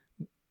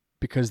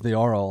because they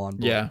are all on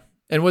board. Yeah.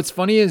 And what's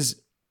funny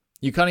is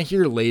you kind of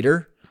hear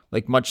later,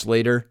 like much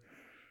later,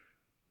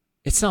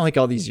 it's not like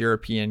all these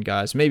European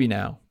guys, maybe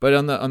now, but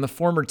on the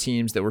former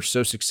teams that were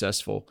so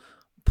successful,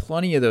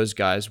 plenty of those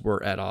guys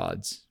were at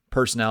odds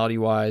personality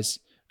wise.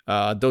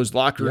 Those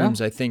locker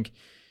rooms, I think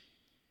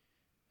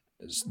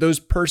those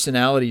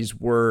personalities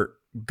were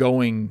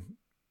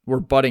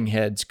butting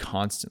heads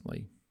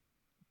constantly.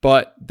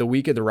 But the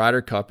week of the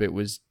Ryder Cup, it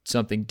was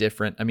something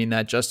different. I mean,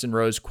 that Justin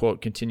Rose quote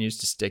continues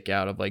to stick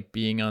out of like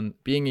being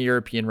a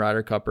European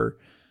Ryder Cupper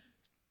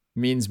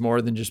means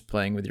more than just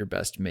playing with your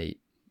best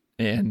mate.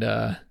 And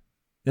that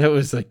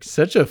was like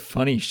such a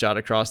funny shot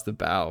across the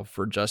bow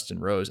for Justin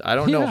Rose. I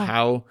don't know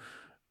how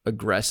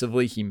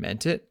aggressively he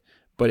meant it,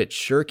 but it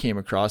sure came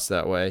across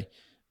that way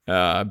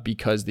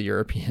because the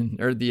European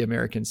or the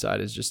American side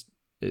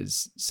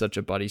is such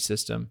a buddy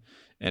system.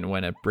 And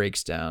when it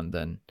breaks down,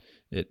 then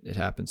it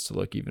happens to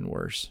look even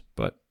worse.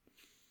 But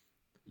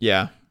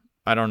yeah,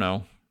 I don't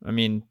know. I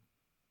mean,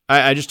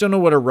 I just don't know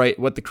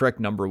what the correct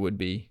number would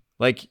be.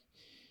 Like,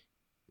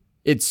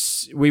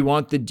 we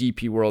want the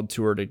DP World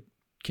Tour to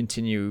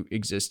continue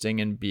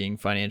existing and being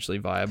financially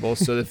viable.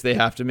 So if they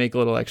have to make a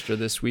little extra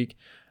this week,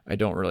 I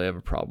don't really have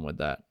a problem with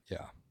that.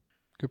 Yeah.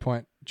 Good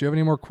point. Do you have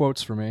any more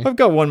quotes for me? I've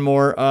got one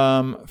more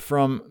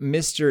from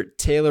Mr.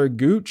 Taylor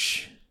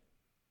Gooch.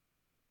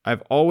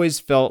 I've always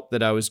felt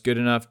that I was good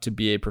enough to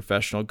be a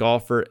professional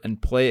golfer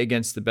and play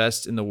against the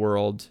best in the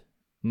world.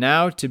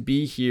 Now to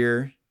be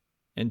here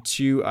and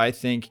to, I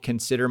think,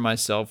 consider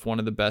myself one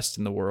of the best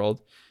in the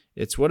world.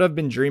 It's what I've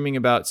been dreaming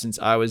about since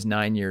I was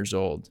 9 years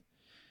old.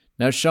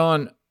 Now,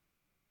 Sean,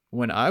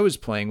 when I was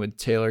playing with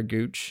Taylor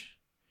Gooch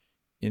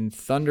in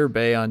Thunder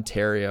Bay,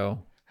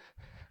 Ontario,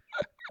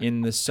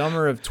 in the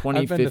summer of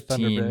I've been to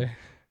Thunder 2015, Bay.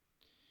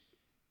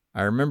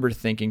 I remember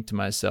thinking to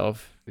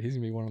myself, He's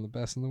going to be one of the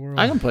best in the world.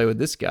 I can play with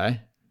this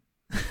guy.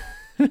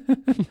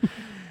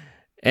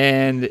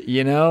 And,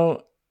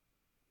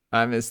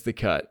 I missed the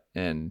cut.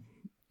 And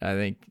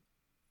I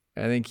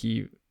think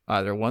he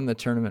either won the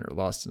tournament or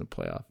lost in the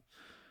playoff.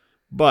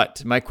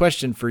 But my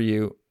question for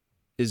you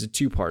is a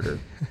two-parter.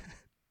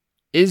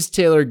 Is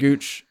Taylor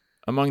Gooch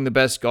among the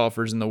best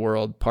golfers in the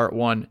world? Part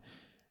 1.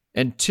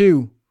 And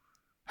 2,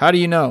 how do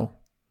you know?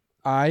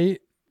 I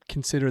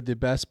consider the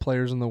best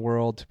players in the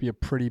world to be a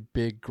pretty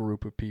big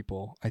group of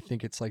people. I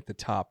think it's like the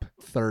top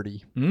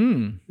 30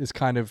 is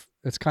kind of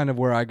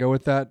where I go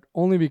with that,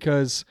 only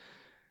because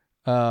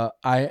I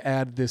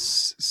add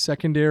this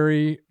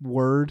secondary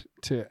word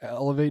to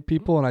elevate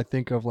people, and I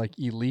think of like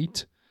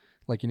elite,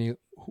 like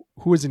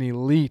who is an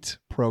elite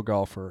pro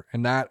golfer,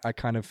 and that I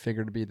kind of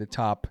figure to be the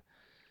top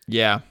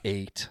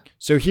 8.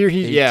 So here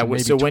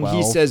so when 12.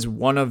 he says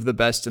one of the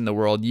best in the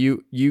world,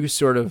 you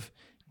sort of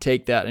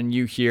take that and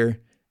you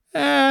hear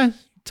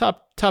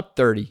top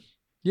 30.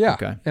 Yeah.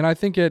 Okay. And I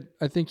think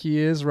he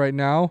is right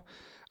now.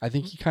 I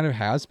think he kind of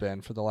has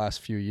been for the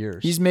last few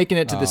years. He's making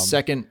it to the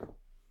second.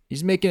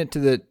 He's making it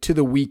to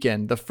the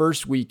weekend, the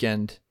first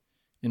weekend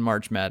in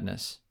March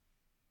Madness.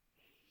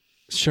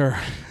 Sure.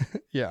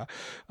 Yeah.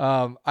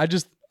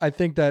 I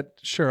think that,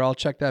 sure, I'll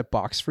check that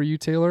box for you,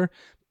 Taylor.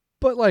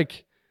 But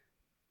like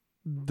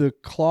the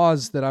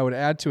clause that I would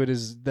add to it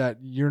is that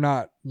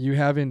you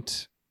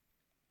haven't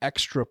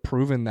extra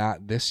proven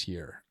that this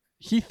year.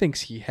 He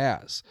thinks he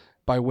has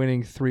by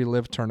winning 3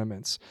 LIV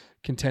tournaments,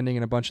 contending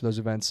in a bunch of those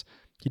events.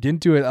 He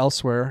didn't do it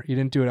elsewhere. He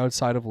didn't do it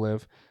outside of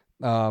LIV,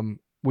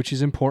 which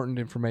is important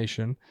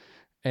information.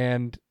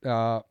 And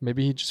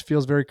maybe he just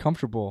feels very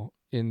comfortable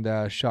in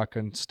the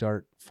shotgun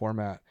start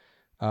format.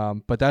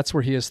 But that's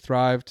where he has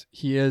thrived.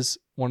 He is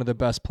one of the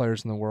best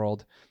players in the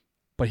world,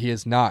 but he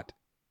is not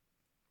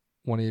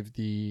one of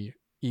the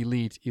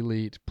elite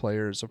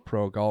players of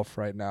pro golf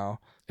right now.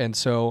 And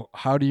so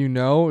how do you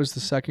know is the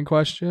second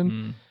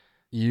question.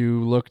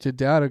 You looked at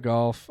data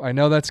golf. I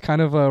know that's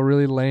kind of a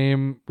really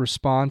lame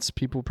response.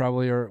 People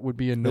probably would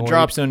be annoyed. The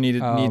drop zone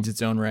needs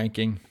its own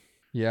ranking.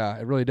 Yeah,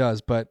 it really does.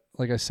 But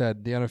like I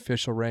said, the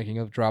unofficial ranking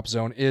of drop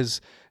zone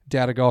is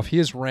data golf. He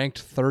is ranked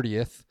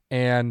 30th.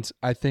 And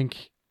I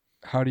think,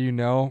 how do you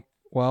know?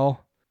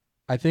 Well,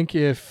 I think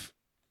if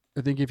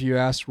you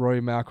asked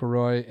Rory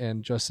McIlroy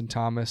and Justin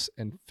Thomas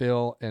and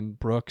Phil and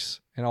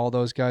Brooks and all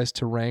those guys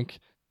to rank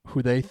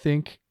who they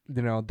think,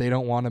 they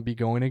don't want to be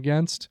going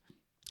against,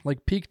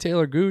 like peak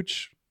Taylor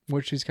Gooch,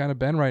 which he's kind of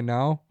been right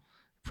now,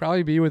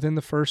 probably be within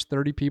the first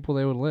 30 people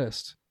they would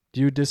list.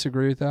 Do you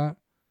disagree with that?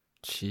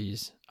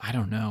 Jeez, I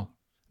don't know.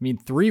 I mean,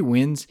 3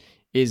 wins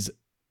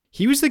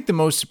he was like the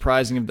most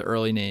surprising of the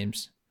early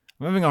names.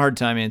 I'm having a hard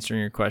time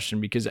answering your question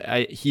because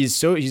he's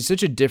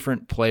such a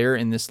different player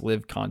in this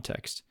LIV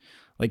context.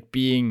 Like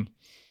being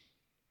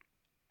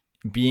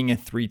a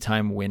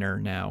 3-time winner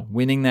now,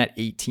 winning that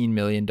 $18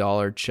 million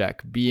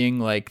check, being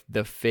like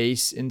the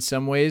face in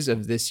some ways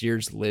of this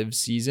year's LIV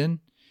season,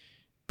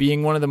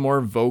 being one of the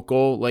more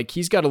vocal, like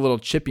he's got a little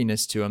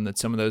chippiness to him that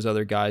some of those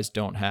other guys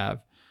don't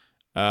have,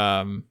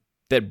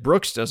 that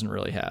Brooks doesn't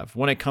really have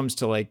when it comes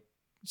to like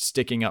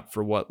sticking up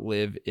for what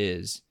LIV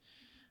is.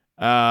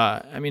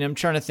 I mean, I'm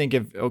trying to think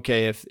of,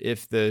 okay,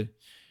 if the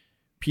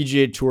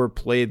PGA Tour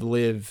played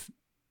LIV,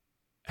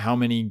 how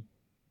many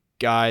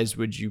guys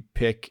would you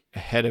pick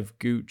ahead of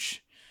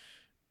Gooch?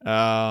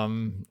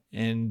 And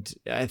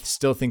I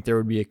still think there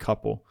would be a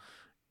couple.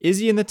 Is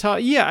he in the top?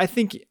 Yeah, I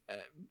think,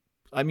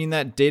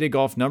 that data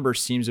golf number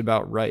seems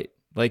about right.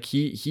 Like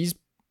he's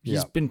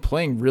been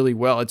playing really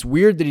well. It's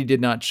weird that he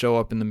did not show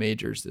up in the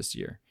majors this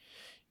year.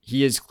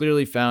 He has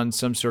clearly found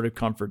some sort of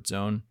comfort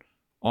zone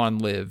on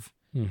LIV.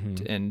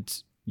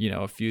 And,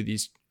 a few of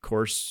these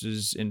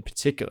courses in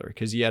particular,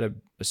 because he had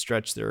a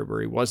stretch there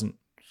where he wasn't,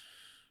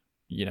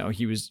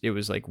 it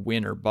was like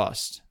win or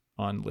bust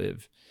on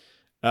LIV.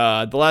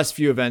 The last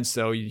few events,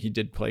 though, he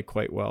did play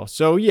quite well.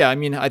 So, yeah,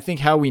 I think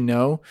how we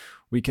know,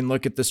 we can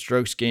look at the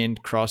strokes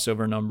gained,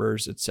 crossover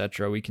numbers,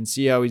 etc. We can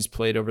see how he's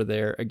played over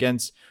there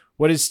against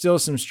what is still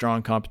some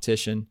strong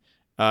competition.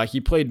 He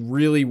played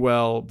really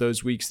well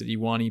those weeks that he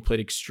won. He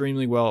played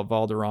extremely well at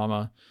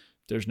Valderrama.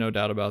 There's no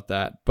doubt about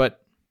that. But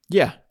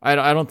yeah, I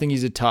don't think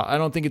he's I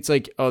don't think it's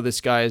like, oh, this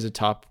guy is a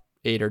top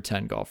 8 or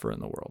 10 golfer in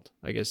the world.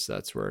 I guess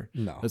that's where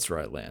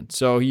I land.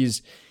 So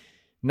he's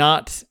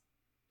not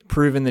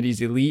proven that he's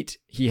elite.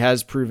 He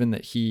has proven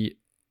that he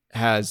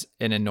has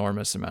an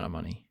enormous amount of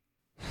money.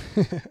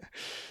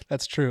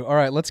 That's true. All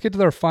right, let's get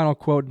to our final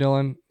quote,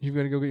 Dylan. You've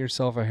got to go get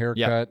yourself a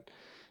haircut.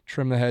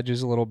 trim the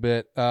hedges a little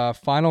bit.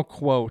 Final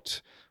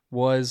quote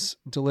was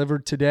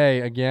delivered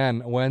today,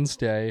 again,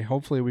 Wednesday.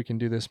 Hopefully we can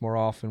do this more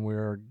often.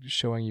 We're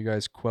showing you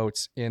guys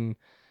quotes in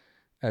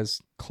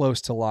as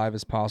close to live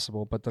as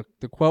possible. But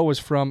the quote was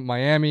from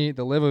Miami,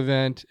 the LIV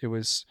event. It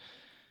was,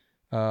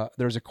 there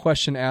was a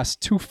question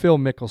asked to Phil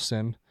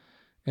Mickelson,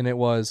 and it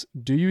was,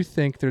 do you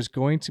think there's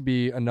going to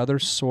be another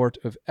sort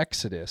of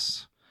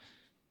exodus?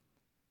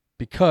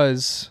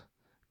 Because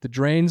the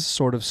drains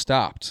sort of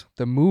stopped.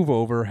 The move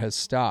over has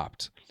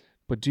stopped.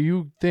 But do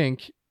you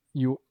think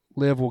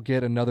LIV will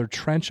get another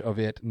trench of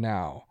it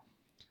now?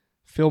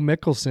 Phil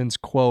Mickelson's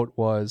quote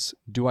was,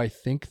 do I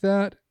think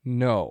that?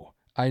 No,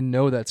 I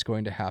know that's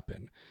going to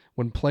happen.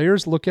 When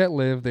players look at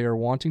LIV, they are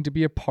wanting to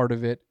be a part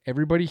of it.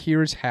 Everybody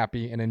here is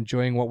happy and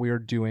enjoying what we are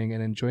doing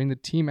and enjoying the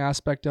team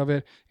aspect of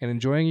it and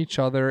enjoying each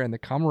other and the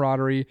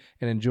camaraderie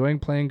and enjoying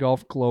playing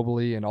golf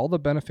globally and all the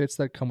benefits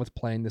that come with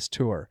playing this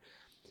tour.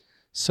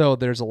 So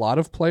there's a lot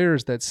of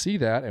players that see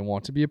that and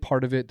want to be a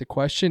part of it. The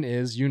question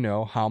is,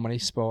 how many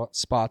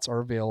spots are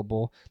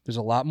available. There's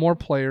a lot more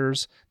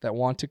players that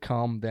want to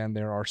come than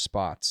there are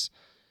spots.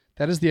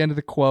 That is the end of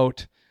the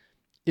quote.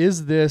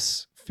 Is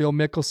this Phil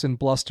Mickelson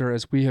bluster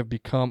as we have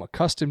become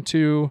accustomed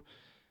to,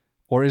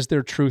 or is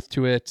there truth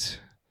to it?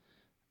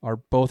 Are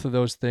both of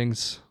those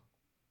things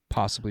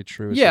possibly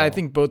true? Yeah, I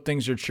think both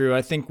things are true.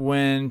 I think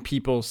when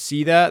people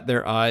see that,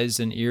 their eyes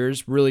and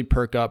ears really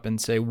perk up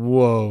and say,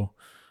 whoa,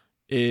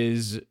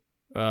 is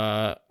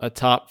a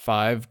top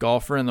 5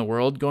 golfer in the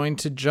world going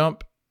to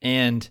jump?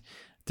 And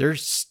there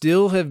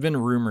still have been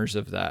rumors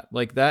of that.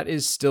 Like, that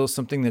is still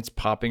something that's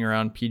popping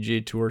around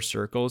PGA Tour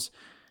circles,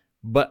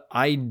 but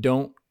I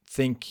don't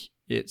think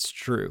it's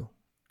true.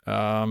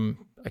 I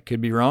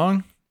could be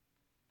wrong.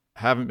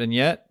 Haven't been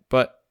yet,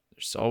 but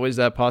there's always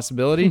that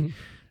possibility.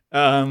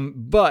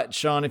 But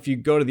Sean, if you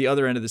go to the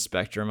other end of the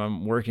spectrum,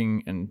 I'm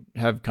working and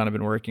have kind of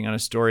been working on a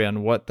story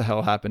on what the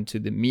hell happened to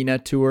the MENA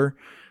Tour,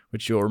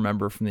 which you'll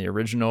remember from the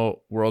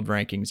original world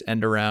rankings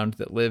end around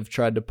that LIV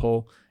tried to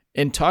pull.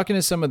 And talking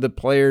to some of the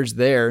players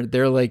there,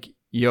 they're like,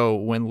 yo,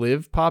 when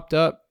LIV popped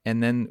up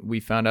and then we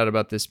found out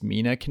about this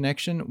MENA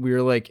connection, we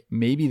were like,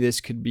 maybe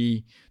this could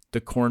be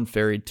the Korn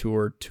Ferry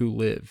Tour to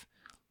LIV.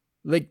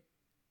 Like,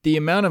 the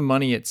amount of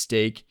money at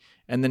stake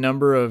and the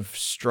number of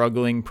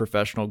struggling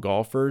professional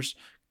golfers,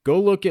 go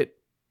look at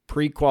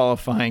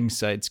pre-qualifying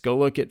sites, go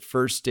look at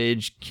first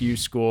stage Q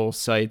school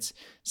sites,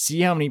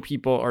 see how many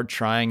people are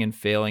trying and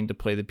failing to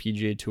play the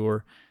PGA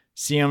Tour,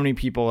 see how many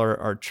people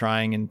are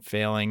trying and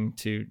failing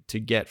to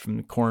get from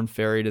the Korn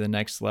Ferry to the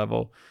next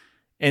level,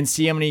 and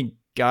see how many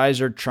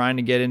guys are trying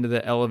to get into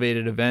the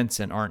elevated events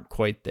and aren't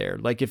quite there.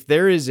 Like, if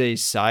there is a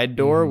side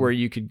door where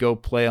you could go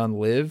play on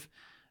LIV,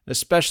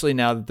 especially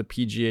now that the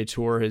PGA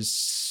Tour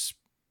has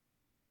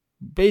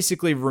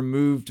basically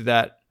removed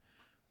that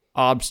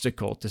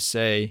obstacle to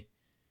say,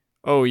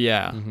 oh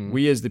yeah,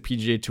 we as the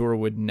PGA Tour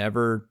would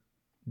never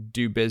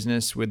do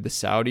business with the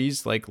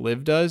Saudis like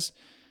LIV does.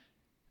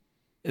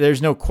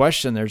 There's no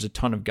question there's a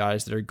ton of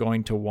guys that are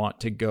going to want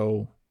to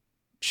go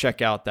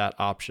check out that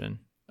option.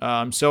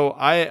 So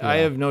I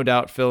have no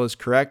doubt Phil is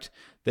correct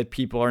that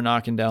people are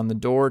knocking down the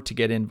door to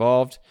get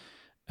involved.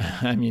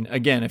 I mean,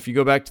 again, if you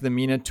go back to the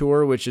MENA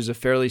Tour, which is a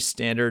fairly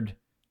standard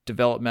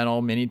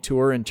developmental mini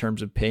tour in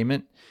terms of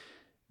payment,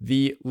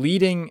 the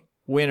leading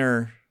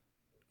winner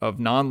of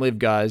non-LIV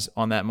guys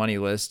on that money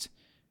list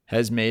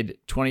has made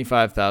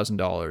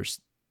 $25,000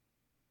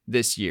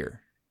 this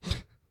year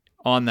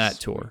on that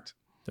tour.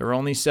 There are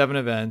only 7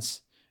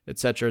 events,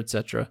 etc.,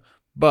 etc.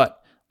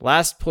 But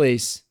last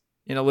place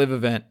in a LIV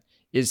event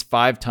is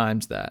 5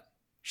 times that.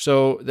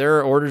 So there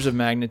are orders of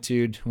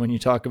magnitude when you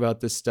talk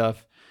about this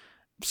stuff.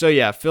 So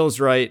yeah, Phil's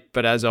right,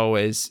 but as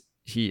always,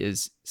 he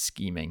is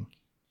scheming.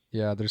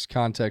 Yeah, there's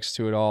context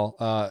to it all.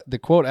 The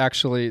quote,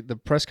 actually, the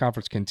press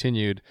conference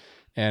continued,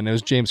 and it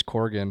was James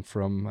Corrigan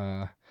from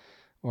a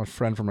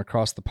friend from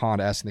across the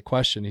pond asking the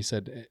question. He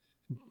said,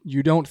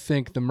 you don't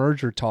think the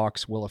merger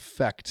talks will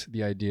affect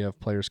the idea of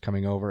players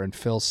coming over? And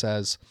Phil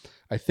says,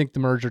 I think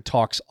the merger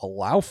talks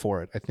allow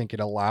for it. I think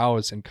it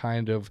allows and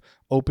kind of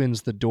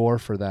opens the door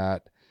for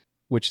that,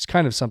 which is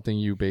kind of something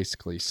you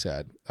basically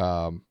said.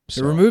 It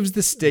removes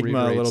the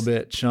stigma a little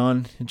bit,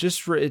 Sean.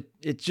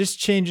 It just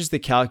changes the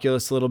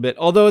calculus a little bit.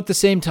 Although at the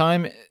same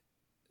time,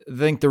 I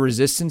think the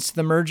resistance to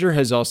the merger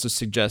has also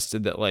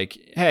suggested that, like,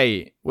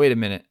 hey, wait a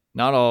minute,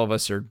 not all of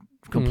us are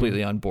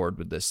completely on board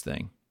with this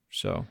thing.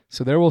 So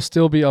there will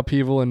still be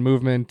upheaval and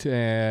movement,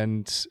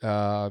 and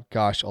a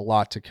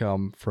lot to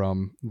come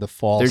from the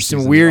fall. There's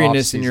some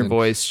weariness in your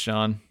voice,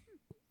 Sean.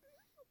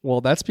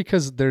 Well, that's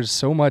because there's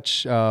so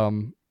much.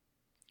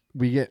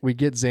 We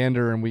get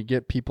Xander and we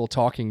get people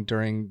talking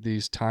during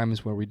these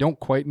times where we don't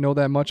quite know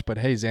that much. But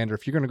hey, Xander,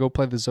 if you're going to go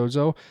play the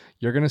Zozo,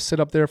 you're going to sit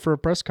up there for a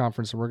press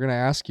conference, and we're going to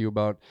ask you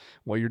about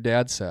what your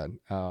dad said.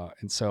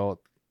 And so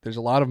there's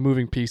a lot of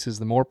moving pieces.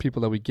 The more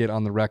people that we get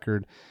on the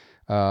record,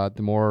 the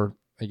more,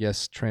 I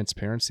guess,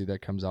 transparency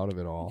that comes out of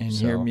it all. And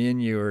so here, me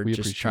and you are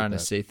just trying that.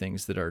 To say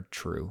things that are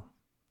true,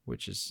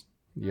 which is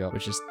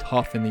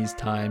tough in these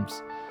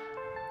times.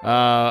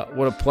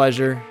 What a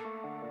pleasure.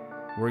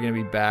 We're going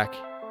to be back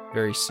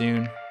very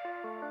soon.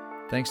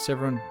 Thanks to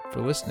everyone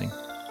for listening.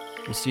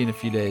 We'll see you in a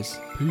few days.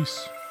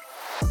 Peace.